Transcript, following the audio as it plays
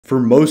For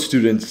most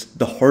students,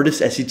 the hardest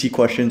SAT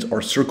questions are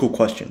circle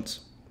questions.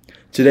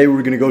 Today,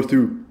 we're going to go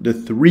through the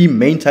 3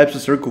 main types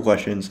of circle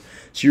questions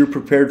so you're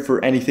prepared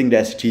for anything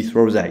the SAT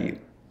throws at you.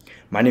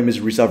 My name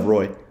is Risav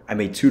Roy. I'm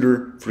a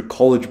tutor for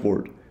College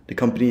Board, the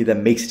company that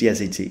makes the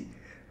SAT.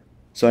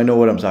 So I know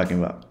what I'm talking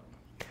about.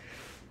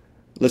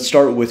 Let's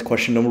start with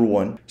question number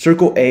 1.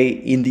 Circle A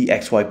in the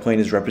xy plane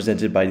is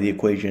represented by the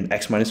equation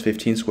x minus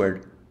 15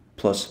 squared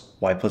plus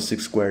y plus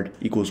 6 squared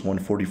equals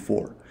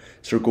 144.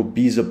 Circle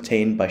B is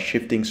obtained by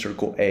shifting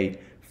circle A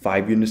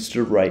 5 units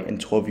to the right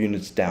and 12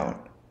 units down.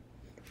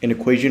 An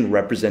equation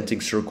representing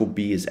circle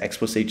B is x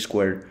plus h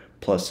squared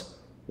plus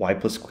y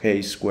plus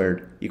k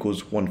squared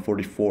equals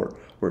 144,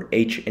 where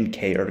h and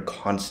k are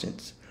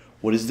constants.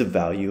 What is the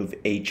value of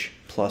h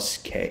plus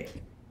k?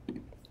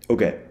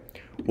 Okay,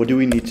 what do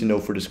we need to know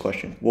for this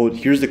question? Well,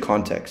 here's the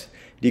context.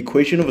 The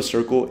equation of a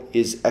circle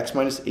is x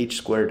minus h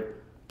squared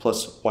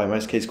plus y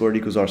minus k squared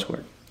equals r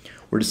squared,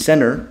 where the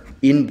center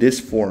in this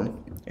form,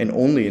 and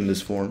only in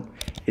this form,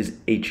 is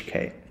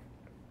hk.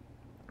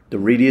 The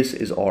radius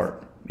is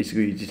r.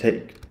 Basically, you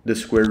take the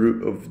square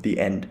root of the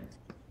end.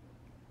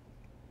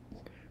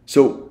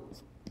 So,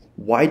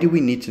 why do we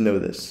need to know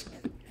this?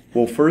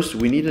 Well, first,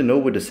 we need to know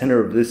what the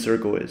center of this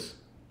circle is.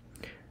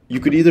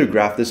 You could either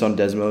graph this on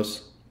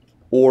Desmos,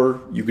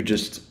 or you could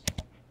just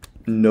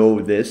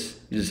know this.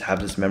 You just have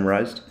this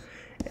memorized.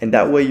 And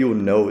that way you'll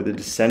know that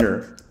the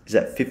center is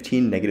at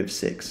 15, negative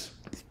 6.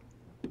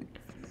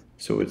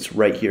 So it's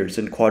right here. It's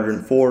in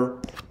quadrant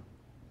 4.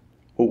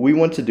 What we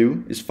want to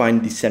do is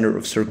find the center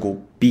of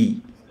circle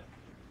B.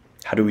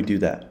 How do we do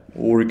that?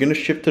 Well, we're going to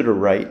shift to the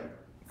right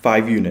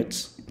 5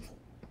 units.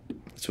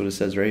 That's what it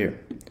says right here.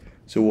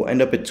 So we'll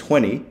end up at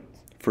 20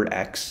 for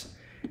x.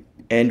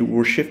 And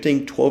we're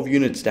shifting 12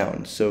 units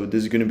down. So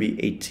this is going to be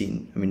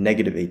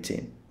negative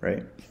 18,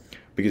 right?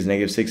 Because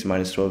negative 6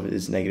 minus 12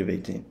 is negative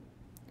 18.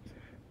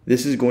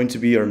 This is going to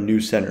be our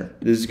new center.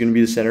 This is going to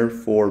be the center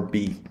for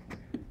B.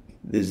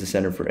 This is the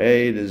center for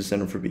A. This is the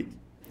center for B.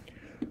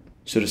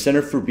 So the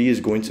center for B is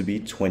going to be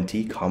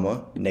 20,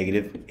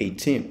 negative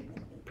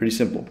 18. Pretty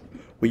simple.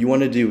 What you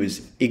want to do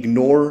is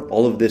ignore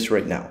all of this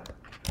right now.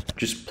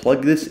 Just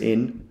plug this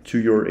in to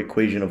your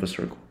equation of a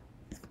circle.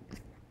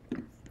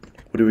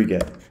 What do we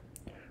get?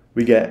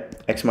 We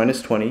get x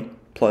minus 20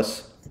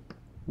 plus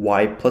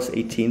y plus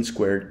 18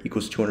 squared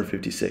equals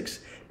 256.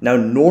 Now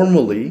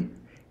normally,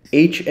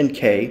 h and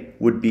k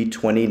would be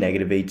 20,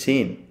 negative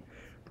 18.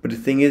 But the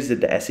thing is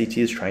that the SAT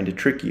is trying to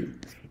trick you.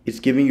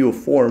 It's giving you a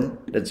form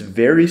that's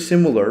very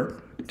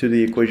similar to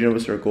the equation of a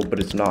circle, but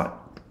it's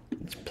not.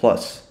 It's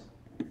plus,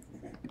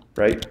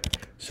 right?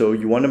 So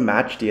you want to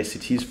match the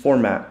SAT's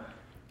format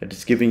that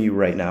it's giving you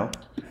right now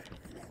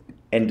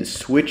and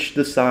switch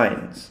the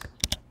signs.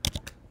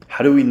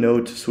 How do we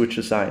know to switch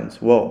the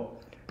signs? Well,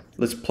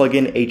 let's plug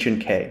in h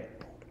and k.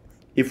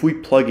 If we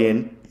plug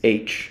in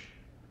h,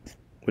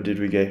 what did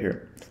we get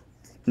here?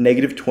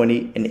 Negative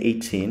 20 and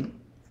 18.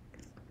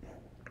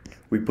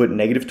 We put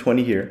negative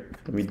 20 here.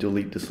 Let me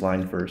delete this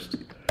line first,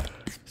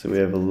 so we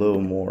have a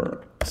little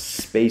more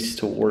space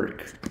to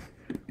work.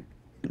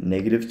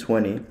 Negative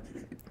 20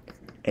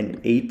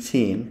 and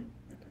 18.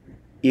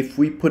 If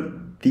we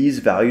put these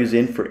values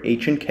in for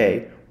h and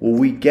k, what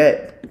we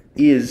get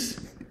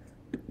is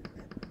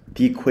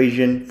the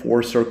equation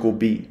for circle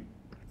B.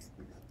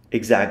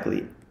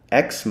 Exactly.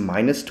 X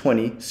minus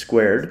 20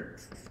 squared,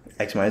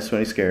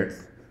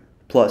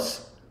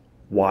 plus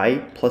y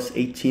plus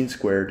 18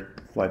 squared,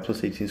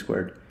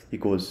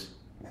 equals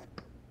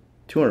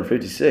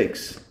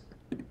 256.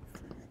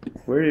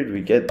 Where did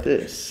we get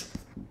this?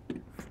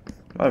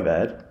 My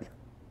bad.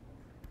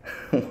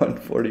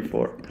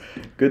 144.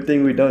 Good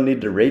thing we don't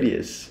need the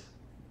radius.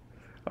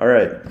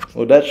 Alright,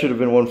 well that should have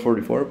been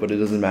 144, but it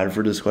doesn't matter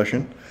for this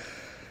question.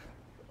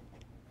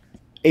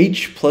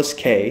 H plus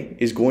k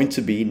is going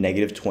to be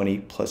negative 20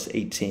 plus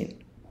 18,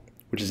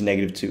 which is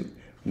negative 2.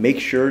 Make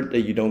sure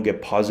that you don't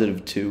get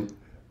positive 2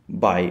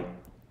 by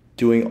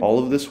doing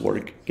all of this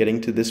work,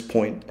 getting to this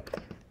point,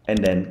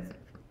 and then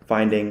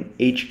finding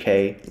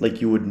hk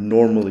like you would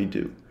normally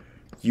do.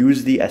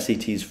 Use the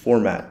SAT's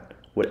format,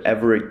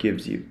 whatever it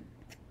gives you.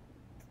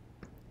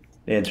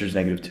 The answer is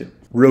negative 2.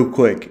 Real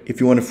quick, if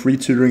you want a free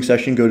tutoring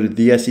session, go to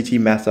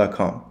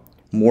thesatmath.com.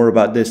 More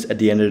about this at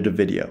the end of the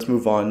video. Let's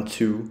move on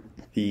to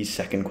the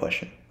second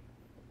question.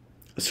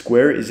 A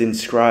square is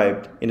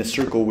inscribed in a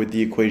circle with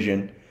the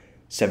equation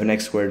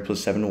 7x squared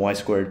plus 7y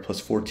squared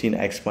plus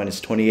 14x minus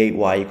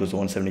 28y equals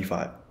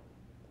 175.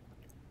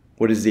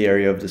 What is the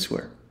area of the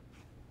square?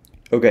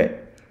 Okay,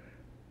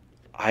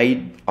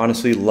 I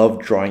honestly love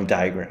drawing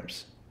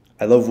diagrams.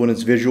 I love when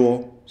it's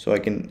visual, so I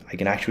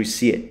can actually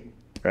see it,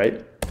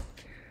 right?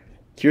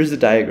 Here's the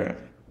diagram.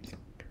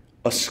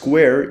 A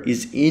square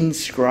is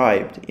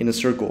inscribed in a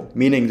circle,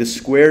 meaning the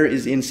square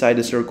is inside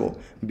the circle.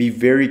 Be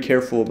very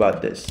careful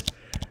about this.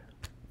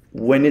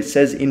 When it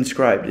says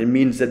inscribed, it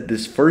means that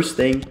this first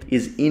thing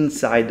is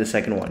inside the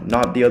second one,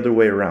 not the other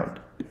way around.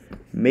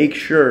 Make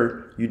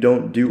sure you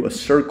don't do a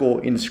circle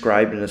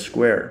inscribed in a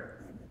square,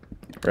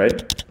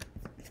 right?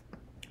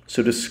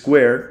 So the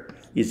square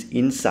is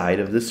inside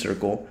of the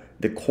circle.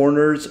 The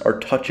corners are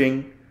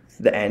touching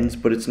the ends,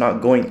 but it's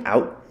not going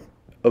out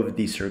of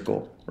the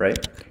circle, right?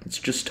 It's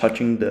just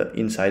touching the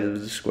inside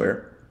of the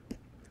square.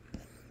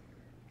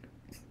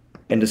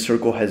 And the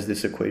circle has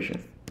this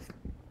equation.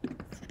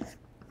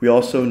 We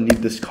also need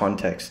this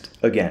context.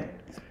 Again,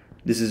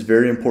 this is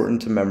very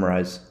important to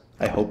memorize.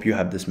 I hope you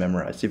have this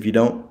memorized. If you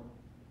don't,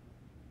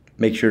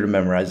 make sure to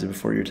memorize it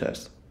before your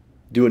test.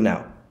 Do it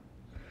now.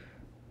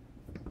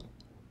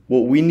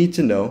 What we need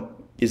to know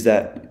is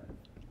that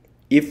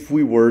if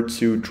we were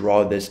to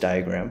draw this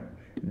diagram,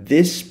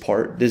 this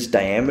part, this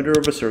diameter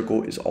of a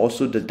circle, is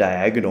also the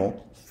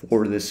diagonal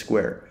for this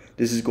square.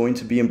 This is going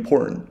to be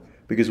important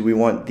because we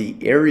want the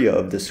area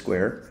of the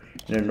square,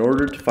 and in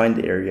order to find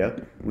the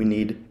area, we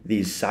need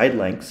these side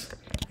lengths,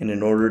 and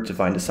in order to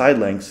find the side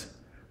lengths,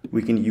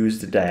 we can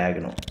use the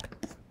diagonal.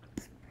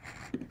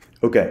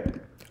 Okay,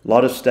 a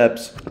lot of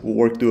steps, we'll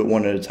work through it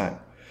one at a time.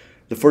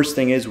 The first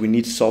thing is we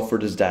need to solve for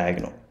this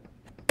diagonal.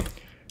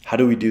 How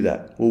do we do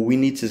that? Well, we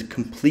need to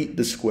complete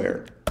the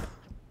square.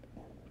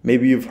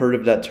 Maybe you've heard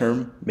of that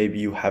term, maybe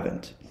you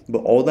haven't. But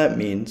all that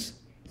means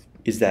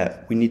is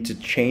that we need to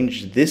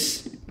change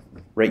this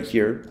right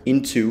here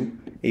into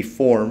a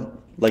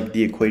form like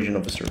the equation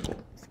of a circle.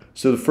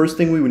 So the first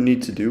thing we would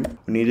need to do,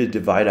 we need to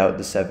divide out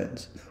the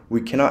 7s.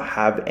 We cannot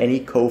have any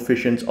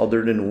coefficients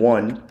other than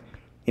 1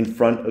 in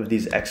front of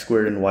these x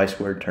squared and y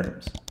squared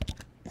terms.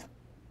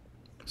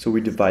 So we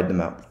divide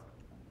them out.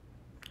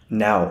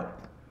 Now,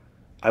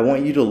 I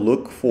want you to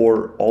look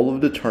for all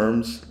of the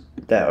terms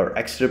that are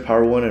x to the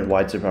power 1 and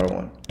y to the power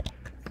 1.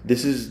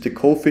 This is the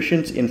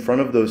coefficients in front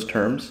of those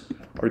terms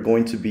are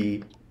going to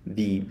be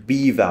the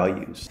b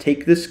values.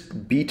 Take this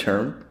b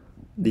term,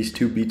 these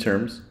two b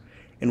terms,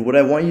 and what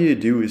I want you to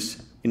do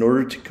is, in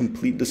order to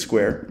complete the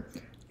square,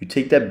 you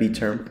take that b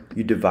term,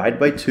 you divide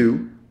by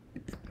 2,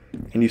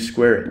 and you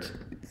square it.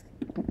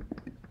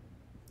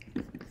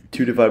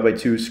 2 divided by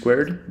 2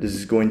 squared, this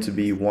is going to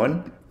be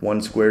 1.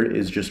 1 squared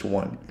is just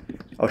 1.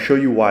 I'll show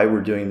you why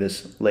we're doing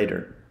this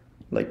later,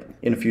 like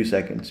in a few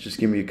seconds. Just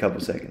give me a couple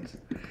seconds.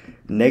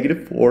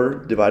 Negative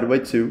 4 divided by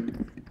 2,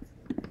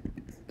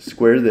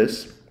 square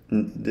this.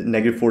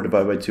 Negative 4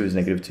 divided by 2 is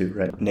negative 2,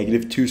 right?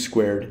 Negative 2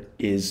 squared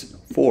is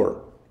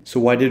 4. So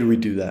why did we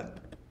do that?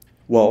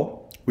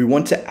 Well, we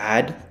want to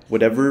add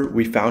whatever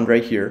we found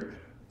right here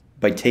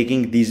by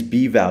taking these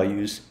b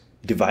values,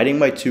 dividing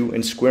by 2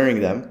 and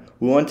squaring them.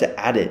 We want to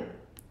add it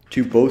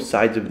to both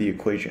sides of the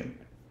equation.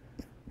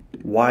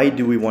 Why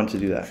do we want to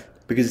do that?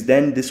 Because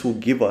then this will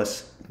give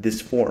us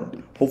this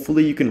form.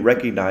 Hopefully you can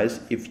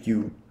recognize, if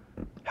you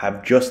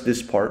have just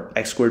this part,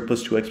 x squared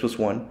plus 2x plus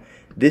 1,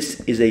 this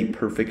is a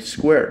perfect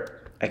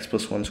square, x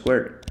plus 1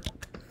 squared.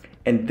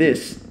 And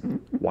this,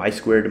 y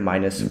squared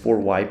minus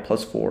 4y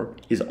plus 4,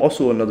 is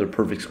also another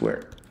perfect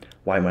square,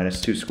 y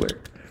minus 2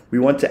 squared. We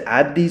want to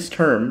add these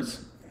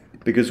terms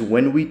because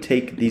when we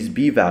take these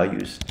b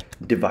values,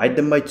 divide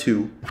them by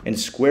 2, and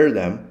square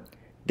them,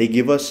 they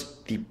give us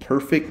the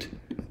perfect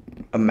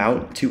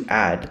amount to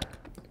add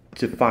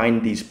to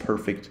find these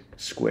perfect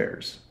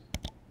squares.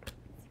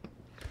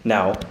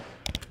 Now,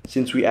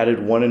 since we added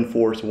 1 and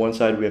 4 to one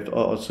side, we have to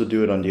also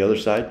do it on the other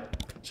side.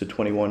 So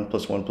 21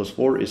 plus 1 plus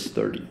 4 is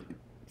 30.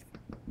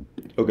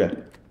 Okay.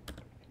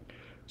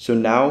 So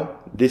now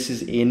this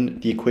is in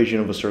the equation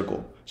of a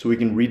circle. So we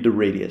can read the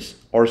radius.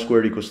 R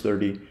squared equals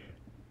 30.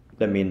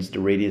 That means the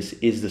radius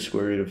is the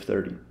square root of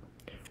 30.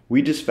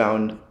 We just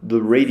found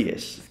the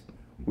radius,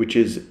 which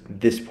is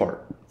this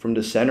part, from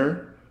the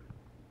center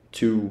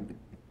to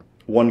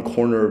one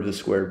corner of the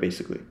square,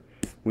 basically.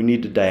 We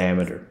need the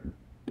diameter,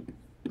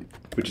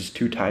 which is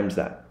 2 times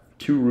that,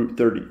 2 root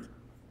 30.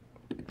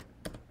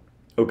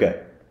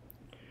 Okay.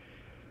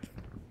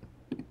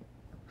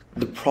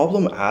 The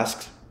problem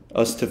asks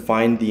us to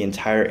find the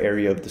entire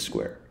area of the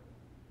square.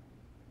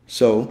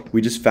 So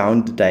we just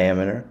found the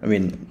diameter,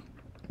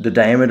 the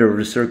diameter of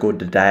the circle,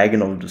 the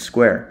diagonal of the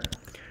square.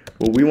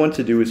 What we want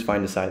to do is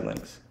find the side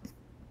lengths.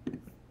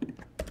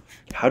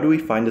 How do we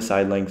find the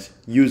side lengths?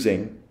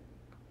 Using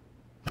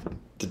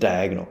the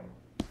diagonal.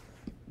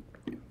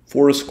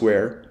 For a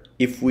square,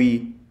 if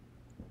we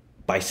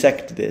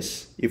bisect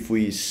this, if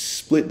we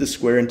split the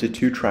square into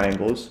 2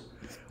 triangles,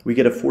 we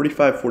get a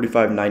 45,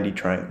 45, 90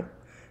 triangle.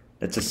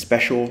 That's a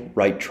special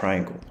right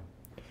triangle.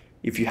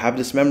 If you have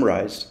this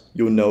memorized,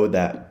 you'll know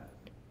that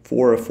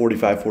for a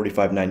 45,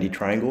 45, 90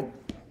 triangle,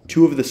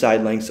 2 of the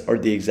side lengths are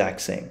the exact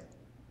same.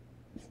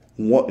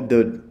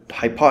 The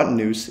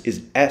hypotenuse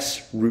is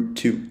s root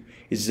 2.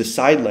 It's the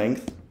side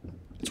length,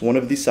 it's one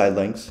of these side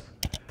lengths,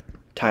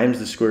 times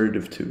the square root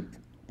of 2.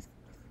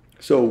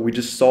 So we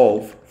just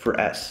solve for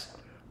s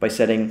by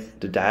setting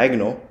the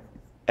diagonal,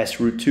 s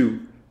root 2,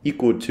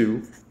 equal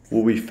to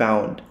what we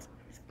found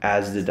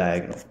as the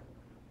diagonal,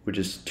 which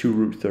is 2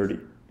 root 30,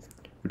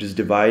 which is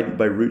divide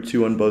by root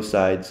 2 on both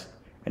sides,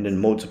 and then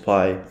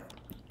multiply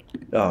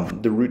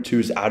the root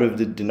 2's out of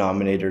the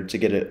denominator to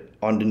get it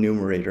on the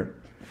numerator.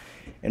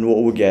 And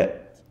what we'll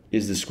get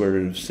is the square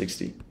root of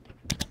 60.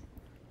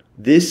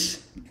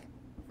 This,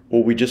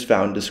 what we just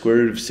found, the square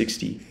root of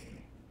 60,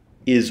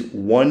 is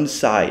one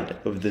side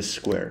of this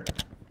square.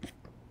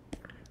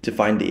 to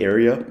find the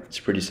area, it's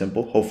pretty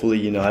simple. Hopefully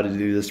you know how to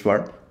do this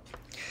part.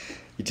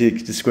 You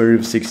take the square root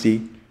of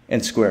 60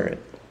 and square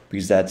it,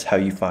 because that's how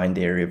you find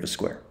the area of a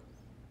square,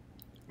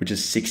 which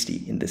is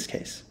 60 in this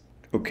case.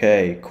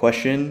 Okay,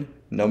 question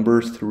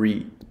number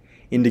 3.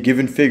 In the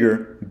given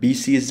figure,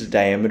 BC is the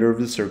diameter of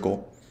the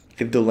circle.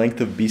 If the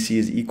length of BC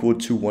is equal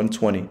to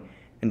 120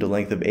 and the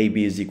length of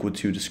AB is equal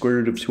to the square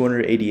root of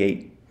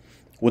 288,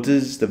 what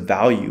is the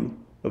value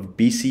of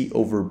BC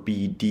over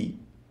BD?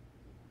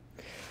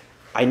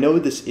 I know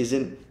this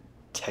isn't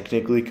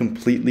technically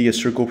completely a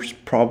circle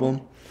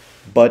problem,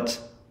 but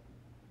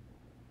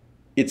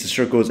it's a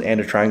circles and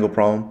a triangle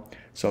problem,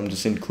 so I'm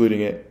just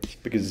including it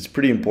because it's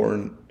pretty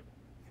important.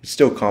 It's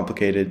still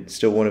complicated,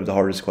 still one of the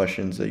hardest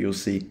questions that you'll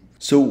see.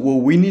 So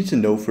what we need to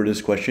know for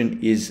this question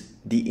is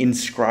the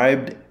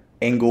inscribed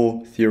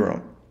angle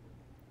theorem,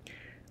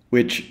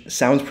 which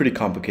sounds pretty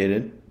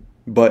complicated,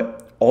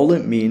 but all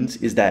it means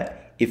is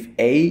that if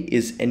A,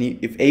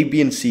 B,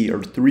 and C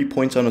are 3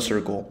 points on a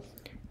circle,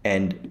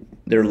 and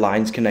there are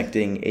lines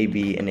connecting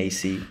AB and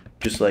AC,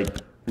 just like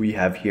we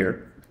have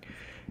here,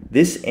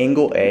 this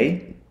angle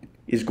A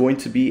is going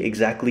to be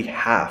exactly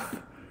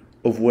half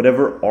of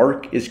whatever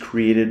arc is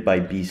created by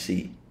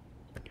BC.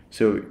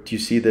 So do you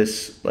see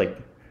this, like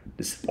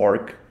this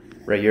arc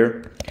right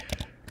here?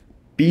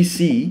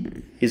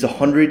 BC is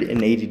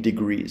 180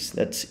 degrees.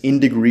 That's in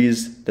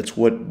degrees, that's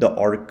what the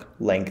arc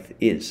length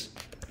is.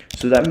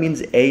 So that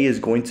means A is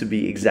going to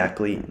be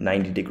exactly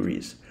 90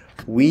 degrees.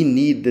 We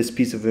need this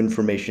piece of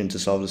information to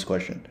solve this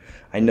question.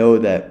 I know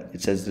that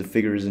it says the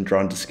figure isn't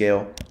drawn to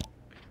scale.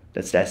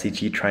 That's the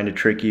SAT trying to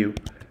trick you.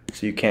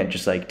 So you can't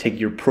just like take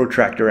your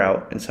protractor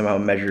out and somehow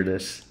measure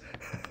this.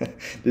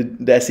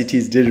 The SAT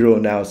is digital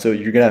now, so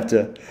you're gonna have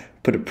to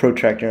put a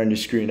protractor on your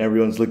screen.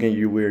 Everyone's looking at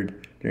you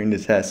weird during the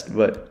test,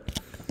 but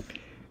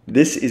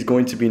this is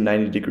going to be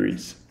 90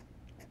 degrees.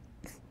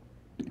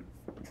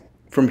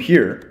 From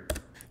here,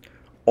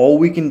 all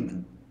we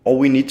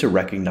need to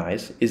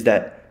recognize is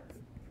that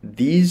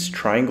these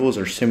triangles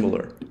are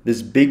similar.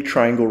 This big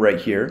triangle right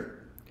here,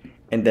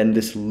 and then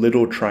this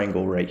little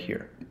triangle right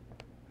here.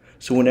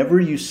 So whenever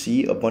you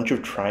see a bunch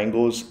of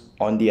triangles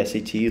on the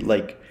SAT,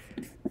 like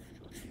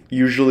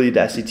usually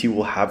the SAT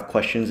will have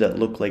questions that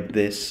look like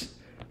this.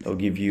 They'll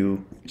give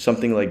you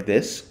something like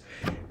this.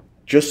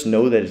 Just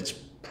know that it's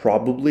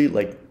probably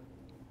like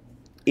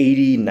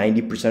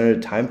 80–90% of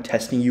the time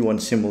testing you on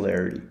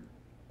similarity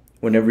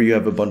whenever you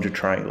have a bunch of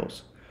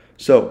triangles.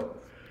 So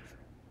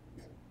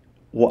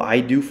what I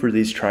do for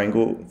these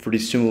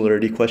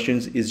similarity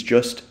questions is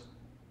just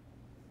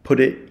put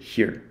it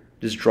here.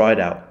 Just draw it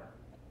out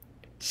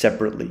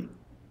separately.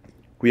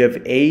 We have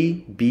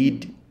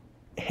ABD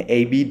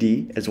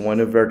as one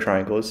of our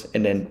triangles,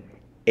 and then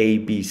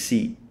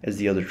ABC as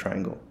the other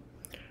triangle.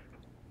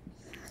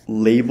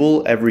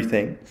 Label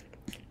everything.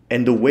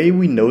 And the way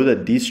we know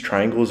that these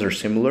triangles are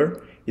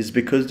similar is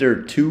because there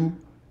are two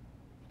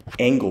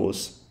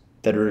angles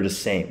that are the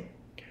same.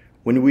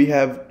 When we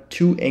have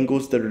two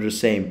angles that are the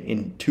same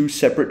in two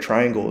separate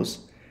triangles,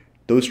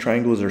 those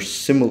triangles are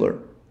similar.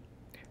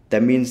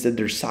 That means that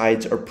their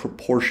sides are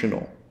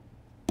proportional.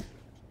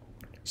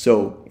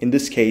 So in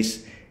this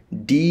case,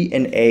 D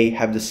and A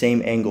have the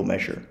same angle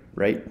measure,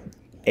 right?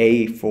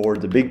 A for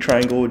the big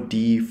triangle,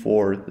 D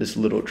for this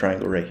little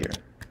triangle right here.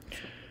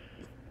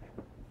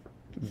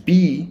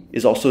 B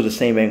is also the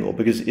same angle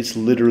because it's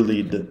literally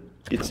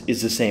it's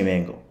the same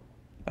angle.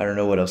 I don't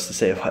know what else to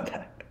say about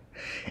that.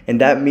 And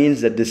that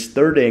means that this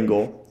third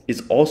angle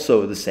is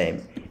also the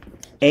same.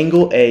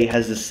 Angle A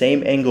has the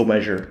same angle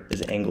measure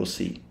as angle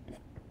C.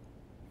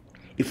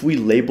 If we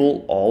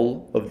label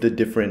all of the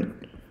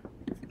different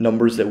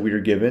numbers that we are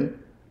given,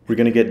 we're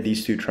going to get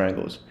these two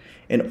triangles.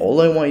 And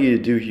all I want you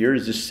to do here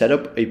is just set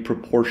up a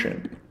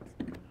proportion.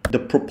 The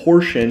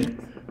proportion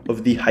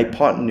of the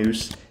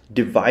hypotenuse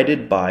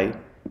divided by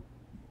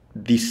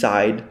the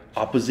side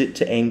opposite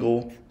to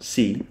angle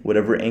C,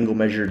 whatever angle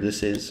measure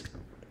this is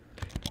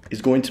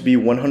going to be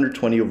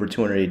 120 over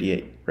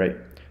 288, right?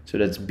 So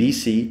that's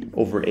BC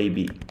over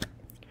AB,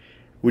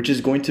 which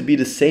is going to be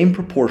the same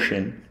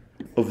proportion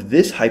of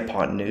this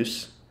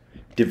hypotenuse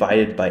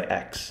divided by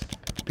X,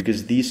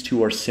 because these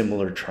two are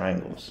similar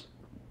triangles,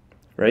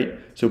 right?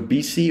 So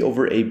BC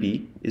over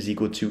AB is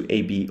equal to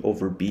AB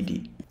over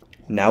BD.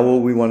 Now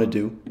what we want to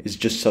do is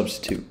just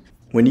substitute.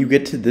 When you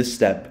get to this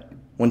step,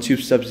 once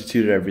you've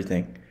substituted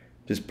everything,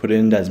 just put it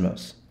in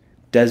Desmos.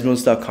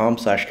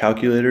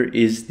 Desmos.com/calculator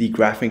is the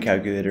graphing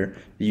calculator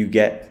that you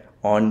get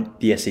on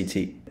the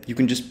SAT. You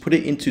can just put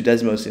it into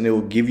Desmos and it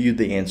will give you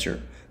the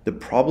answer. The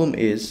problem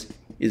is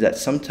that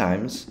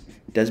sometimes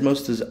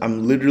Desmos does,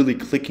 I'm literally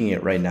clicking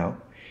it right now,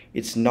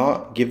 it's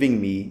not giving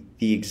me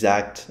the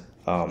exact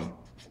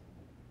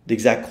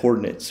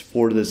coordinates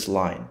for this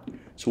line.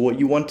 So what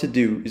you want to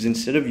do is,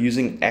 instead of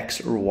using X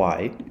or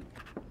Y,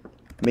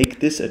 make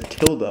this a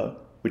tilde,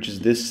 which is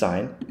this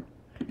sign,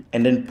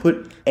 and then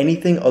put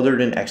anything other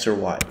than X or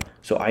Y.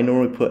 So I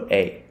normally put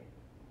A,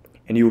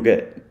 and you will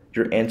get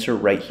your answer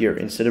right here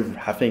instead of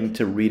having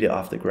to read it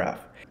off the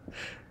graph.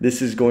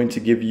 This is going to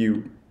give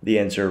you the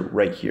answer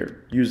right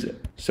here. Use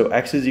it. So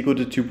x is equal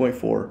to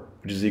 2.4,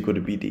 which is equal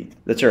to BD.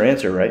 That's our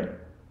answer, right?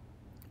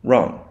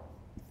 Wrong.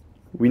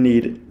 We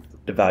need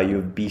the value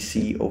of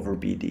BC over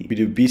BD. We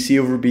do BC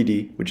over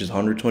BD, which is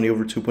 120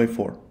 over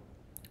 2.4,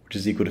 which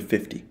is equal to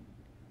 50.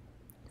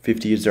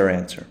 50 is our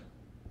answer.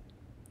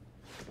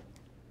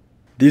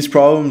 These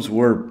problems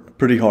were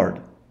pretty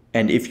hard.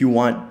 And if you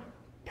want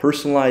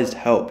personalized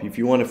help, if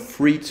you want a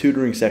free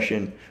tutoring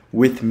session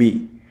with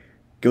me,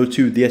 go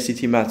to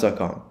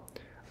thesctmath.com.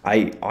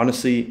 I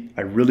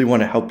really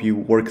want to help you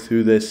work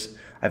through this.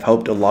 I've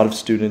helped a lot of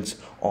students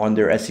on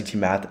their SAT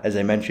Math. As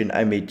I mentioned,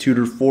 I'm a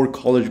tutor for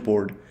College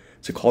Board.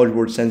 So College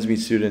Board sends me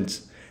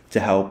students to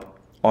help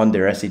on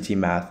their SAT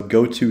Math.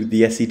 Go to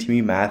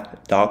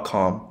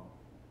thesctmath.com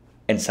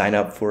and sign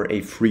up for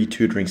a free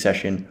tutoring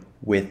session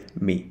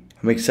with me.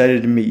 I'm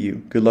excited to meet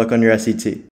you. Good luck on your SAT.